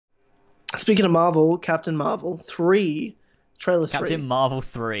Speaking of Marvel, Captain Marvel 3, trailer Captain 3. Marvel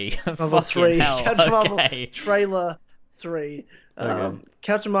 3. Marvel Fucking 3, hell. Captain Marvel Okay. trailer 3. Okay.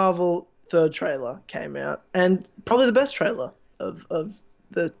 Captain Marvel third trailer came out, and probably the best trailer of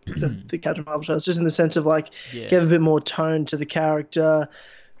the Captain Marvel trailers, just in the sense of like Yeah. gave a bit more tone to the character.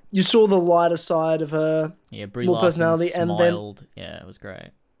 You saw the lighter side of her, Yeah, Brie more Larson personality, and then smiled. Yeah, it was great.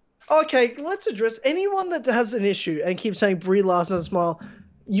 okay, let's address anyone that has an issue and keeps saying Brie Larson has a smile.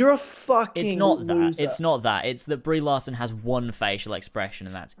 You're a It's fucking not that. loser. It's not that. It's that Brie Larson has one facial expression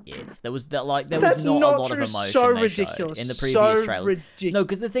and that's it. There was That's not a not lot of true. So emotion they showed ridiculous. in the previous So trailers. No, ridiculous.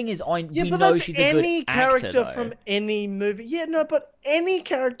 because the thing is, Yeah, we but know that's she's a good any actor character though. from any movie. Yeah, no, but any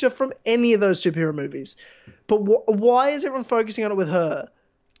character from any of those superhero movies. But why is everyone focusing on it with her?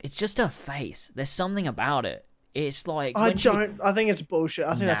 It's just her face. There's something about it. It's like I when she. don't. I think it's bullshit.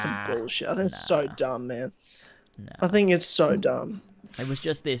 I think that's some Nah, bullshit. I think it's so nah, dumb, man. I nah. think it's so dumb. It was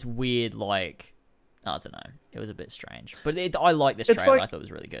just this weird, like, I don't know. It was a bit strange, but I like this It's trailer. I like thought it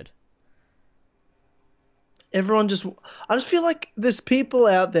was really good. everyone just. I just feel like there's people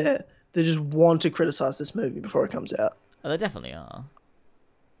out there that just want to criticize this movie before it comes out. Oh, they definitely are.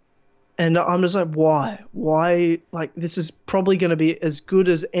 And I'm just like, why? Why? Like, this is probably going to be as good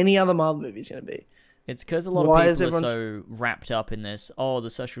as any other Marvel movie is going to be. It's because a lot of Why is people are everyone? so wrapped up in this. Oh,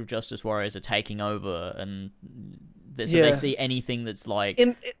 the social justice warriors are taking over, and so they Yeah. see anything that's like, In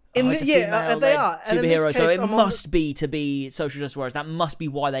oh, the, it's a yeah, they female-led are. And in this superhero, so case, it must be to be social justice warriors. That must be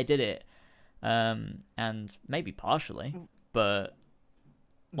why they did it. And maybe partially, but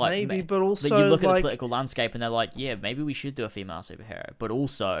like maybe, but that you also look at the like political landscape and they're like, yeah, maybe we should do a female superhero, but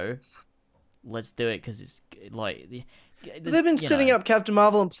also let's do it because it's like they've been setting up Captain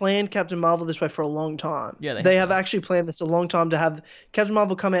Marvel and planned Captain Marvel this way for a long time. Yeah, They have to. actually planned this a long time to have Captain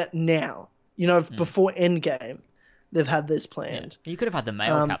Marvel come out now. You know, before Endgame, they've had this Yeah. planned. You could have had the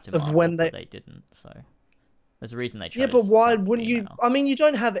male Captain Of Marvel, when but they didn't. So there's a reason they chose. Yeah, but why to have wouldn't you? female. I mean, you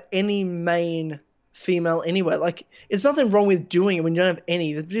don't have any main female anyway. Like, it's nothing wrong with doing it when you don't have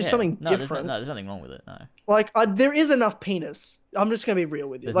any. There's just something no, different. There's nothing wrong with it. No. Like, there is enough penis. I'm just gonna be real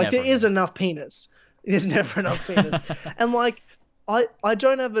with you. There's Like, there never is enough penis. There's never enough penis. And like, I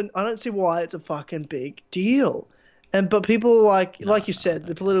don't see why it's a fucking big deal. But people are like you said,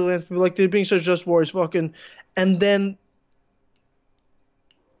 the political people like they're being so just warriors fucking, and then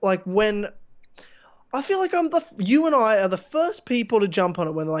like when I feel like you and I are the first people to jump on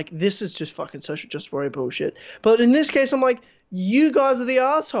it when they're like, this is just fucking social just warrior bullshit. But in this case, I'm like, you guys are the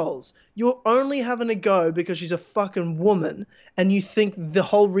assholes. You're only having a go because she's a fucking woman, and you think the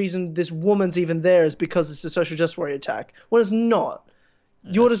whole reason this woman's even there is because it's a social justice warrior attack. Well, it's not.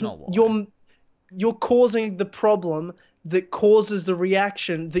 You're That's just not why. you're causing the problem that causes the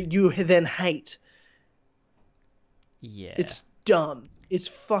reaction that you then hate. Yeah. It's dumb. It's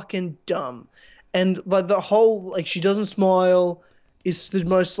fucking dumb. And like the whole like she doesn't smile is the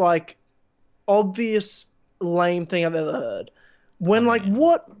most like obvious lame thing I've ever heard. When like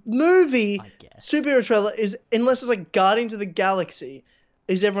what movie I guess. superhero trailer is unless it's like Guardians of the Galaxy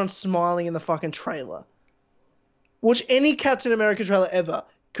is everyone smiling in the fucking trailer? Watch any Captain America trailer ever.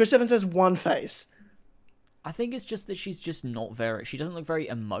 Chris Evans has one face. I think it's just that she's just not very. She doesn't look very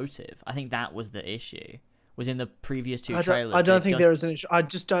emotive. I think that was the issue. Was in the previous two trailers. I don't think there is an issue. I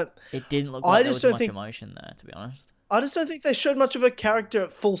just don't. It didn't look I like there just was don't much think. emotion there, to be honest. I just don't think they showed much of a character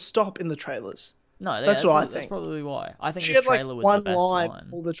full stop in the trailers. No, That's what I That's think. probably why. I think She this had like trailer was one the best line one.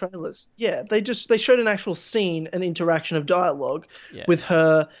 in all the trailers. Yeah, they showed an actual scene, an interaction of dialogue Yeah. with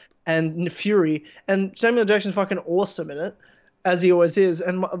her and Fury, and Samuel Jackson's fucking awesome in it, as he always is.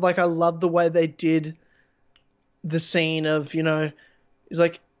 And like I love the way they did the scene of he's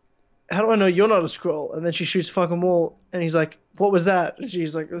like, how do I know you're not a scroll? And then she shoots a fucking wall, and he's like, what was that? And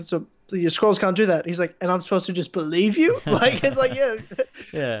she's like, your scrolls can't do that. He's like, and I'm supposed to just believe you? Like, it's like, yeah.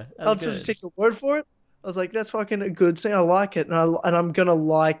 Yeah, I'm supposed to take your word for it. I was like, that's fucking a good scene. I like it, and I'm gonna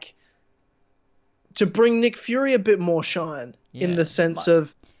like to bring Nick Fury a bit more shine in the sense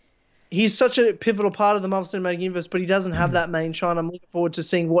of he's such a pivotal part of the Marvel Cinematic Universe, but he doesn't have that main shine. I'm looking forward to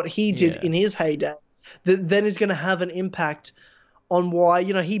seeing what he did in his heyday. That then is going to have an impact on why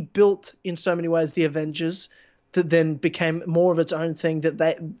he built in so many ways the Avengers. That then became more of its own thing that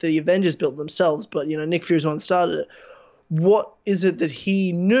the Avengers built themselves, but Nick Fury's the one that started it. What is it that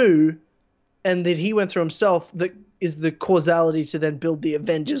he knew and that he went through himself that is the causality to then build the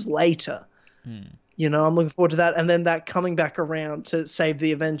Avengers later? I'm looking forward to that, and then that coming back around to save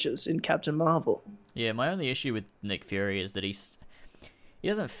the Avengers in Captain Marvel. Yeah, my only issue with Nick Fury is that he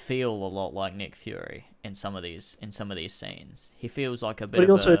doesn't feel a lot like Nick Fury in some of these scenes. He feels like a bit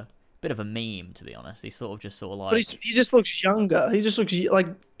of a meme, to be honest. He's sort of like. But he just looks younger. He just looks like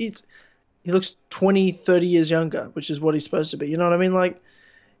He looks 20, 30 years younger, which is what he's supposed to be. You know what I mean? Like,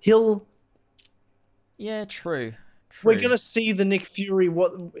 he'll. Yeah, true. We're True. gonna see the Nick Fury.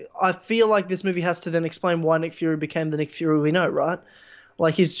 What I feel like this movie has to then explain why Nick Fury became the Nick Fury we know, right?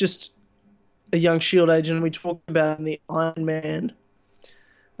 Like he's just a young Shield agent. We talked about in the Iron Man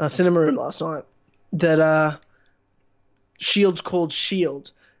cinema room last night that Shield's called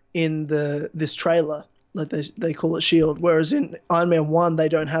Shield in this trailer. Like they call it Shield, whereas in Iron Man 1 they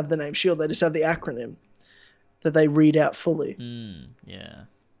don't have the name Shield. They just have the acronym that they read out fully. Yeah.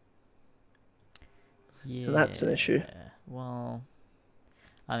 So that's an issue. Well,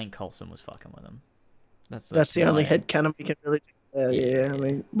 I think Coulson was fucking with him. That's the only headcanon we can really do. Yeah. I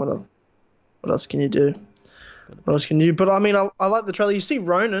mean, what else can you do? What else can you do? But I mean, I like the trailer. You see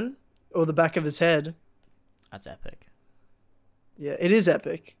Ronan, or the back of his head. That's epic. Yeah, it is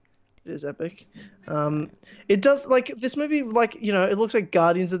epic. It is epic. It does, like, this movie, like, you know, it looks like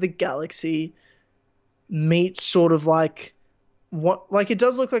Guardians of the Galaxy meets sort of like it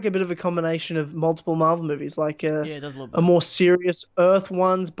does look like a bit of a combination of multiple Marvel movies, like it does look a more serious Earth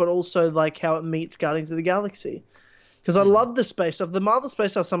ones, but also like how it meets Guardians of the Galaxy. Because I love the space stuff. The Marvel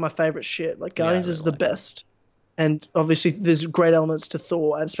space stuff's some of my favorite shit. Like Guardians is the best. And obviously there's great elements to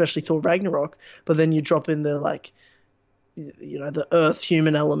Thor, and especially Thor Ragnarok. But then you drop in the, like, you know, the Earth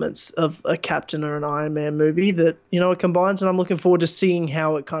human elements of a Captain or an Iron Man movie that, you know, it combines. And I'm looking forward to seeing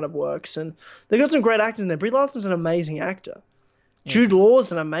how it kind of works. And they've got some great actors in there. Brie Larson's an amazing actor. Yeah. Jude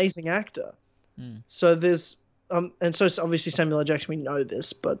Law's an amazing actor. So there's and so obviously Samuel L. Jackson, we know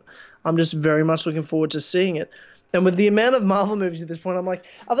this, but I'm just very much looking forward to seeing it. And with the amount of Marvel movies at this point, I'm like,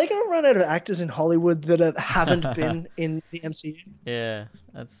 are they going to run out of actors in Hollywood that haven't been in the MCU? Yeah,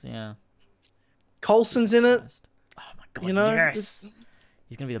 yeah. Coulson's in it. Oh my god, you know, yes!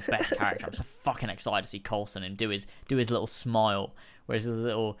 He's going to be the best character. I'm so fucking excited to see Coulson and do his little smile, where his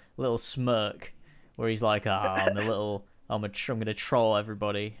little smirk, where he's like, I'm gonna troll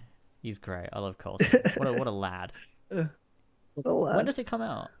everybody. He's great. I love Coulson. What a lad. What a lad. When does it come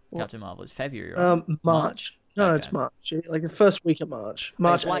out? Captain Marvel. It's February, right? March. No, okay. It's March. Like the first week of March.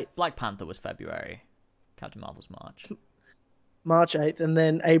 March 8th. Black Panther was February. Captain Marvel's March. March 8th, and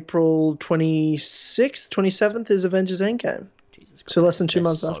then April 26th, 27th is Avengers Endgame. Jesus Christ. So less than 2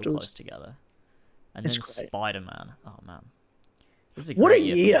 months afterwards. Close together. And then Spider-Man. Oh man. This is a what great a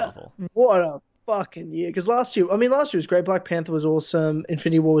year. What a fucking year. Because last year was great. Black Panther was awesome.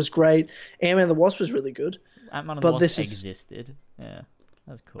 Infinity War was great. Ant-Man and the Wasp was really good. Ant-Man and the Wasp existed. Yeah.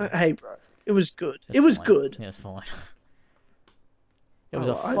 That's cool. Hey, bro. It was good. It was good. Yeah, it's fine. It was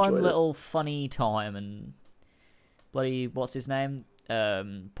a fun little funny time, and bloody what's his name?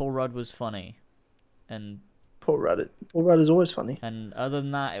 Paul Rudd was funny, and Paul Rudd is always funny. And other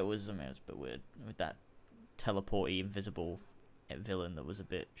than that, it was a bit weird with that teleporty invisible villain that was a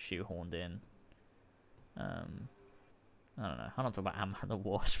bit shoehorned in. I don't know. I don't talk about Ant-Man and the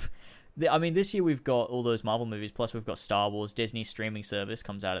Wasp. I mean, this year we've got all those Marvel movies, plus we've got Star Wars. Disney streaming service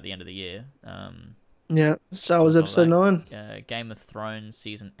comes out at the end of the year. Yeah, Star Wars Episode 9. Game of Thrones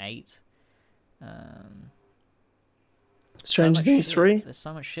Season 8. Stranger Things 3. There's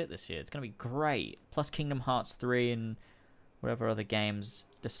so much shit this year. It's going to be great. Plus Kingdom Hearts 3 and whatever other games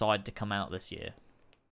decide to come out this year.